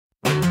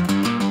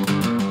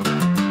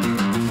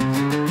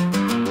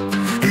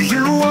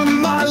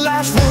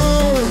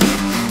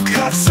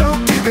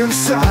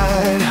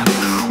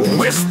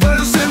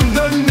Whispers in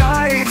the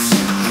night,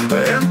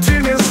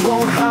 emptiness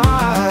won't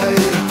hide.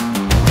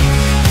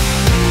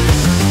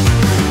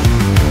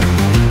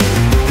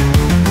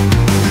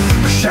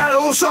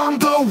 Shadows on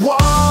the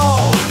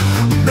wall,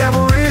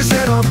 memories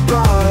in a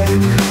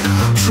bind.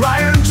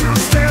 Trying to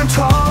stand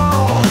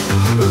tall,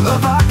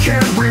 love I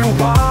can't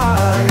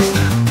rewind.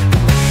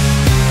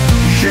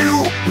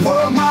 You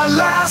were my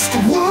last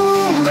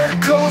wound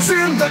that goes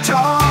in the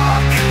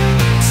dark.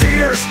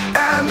 Tears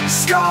and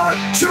scarred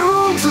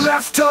tombs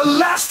left a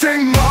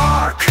lasting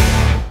mark.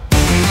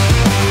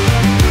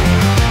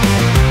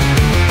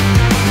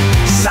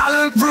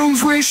 Silent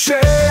rooms we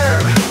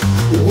shared,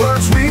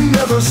 words we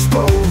never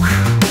spoke.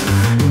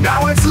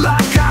 Now it's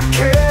like I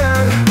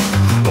cared,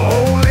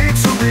 only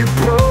to be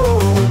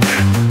broke.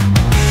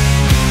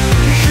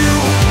 You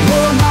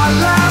were my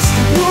last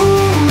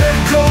wound that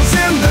goes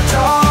in the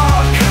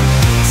dark.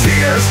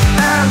 Tears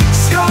and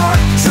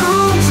scarred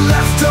tombs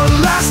left a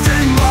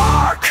lasting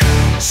mark.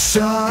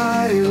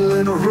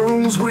 Silent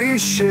rooms we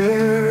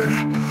shared,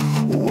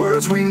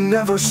 words we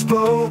never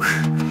spoke.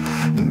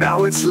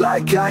 Now it's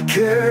like I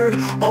cared,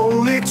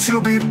 only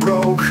to be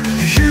broke.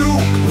 You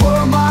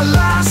were my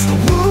last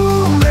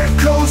wound that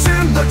goes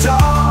in the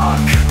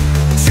dark.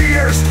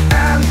 Tears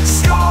and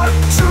scarred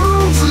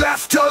tombs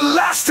left a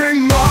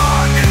lasting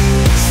mark.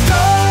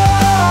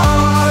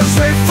 Stars,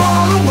 they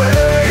fall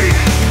away,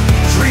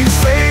 dreams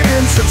fade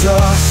into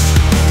dust,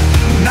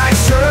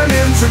 nights turn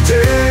into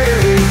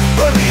day,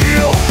 but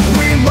heal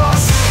we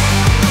must.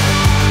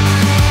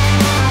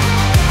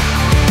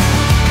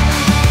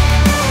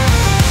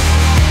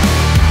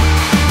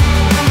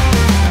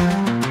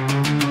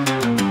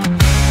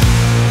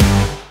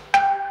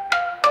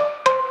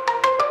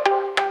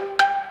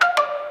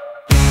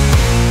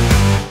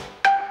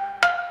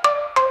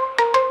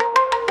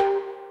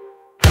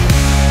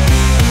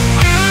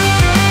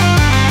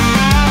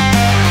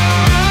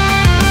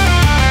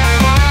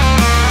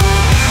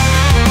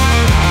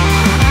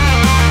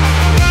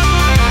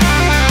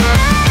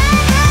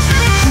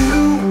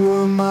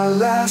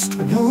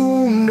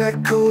 Wound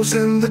that goes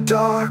in the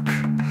dark.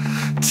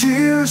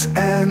 Tears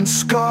and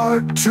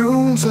scarred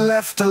tombs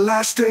left a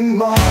lasting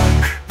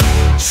mark.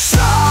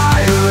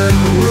 Silent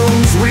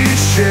rooms we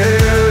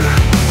shared,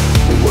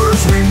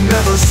 words we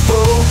never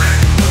spoke.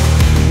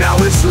 Now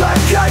it's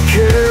like I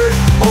cared,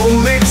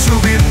 only to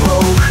be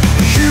broke.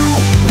 You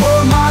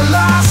were my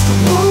last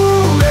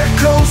wound that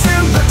goes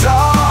in the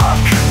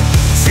dark.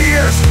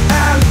 Tears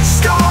and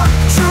scarred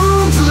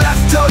tombs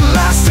left a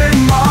lasting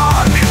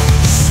mark.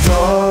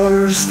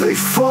 Stars, they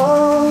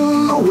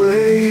fall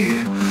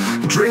away,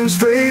 dreams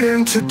fade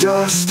into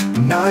dust,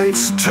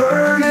 nights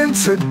turn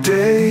into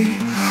day,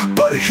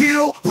 but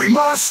heal we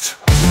must.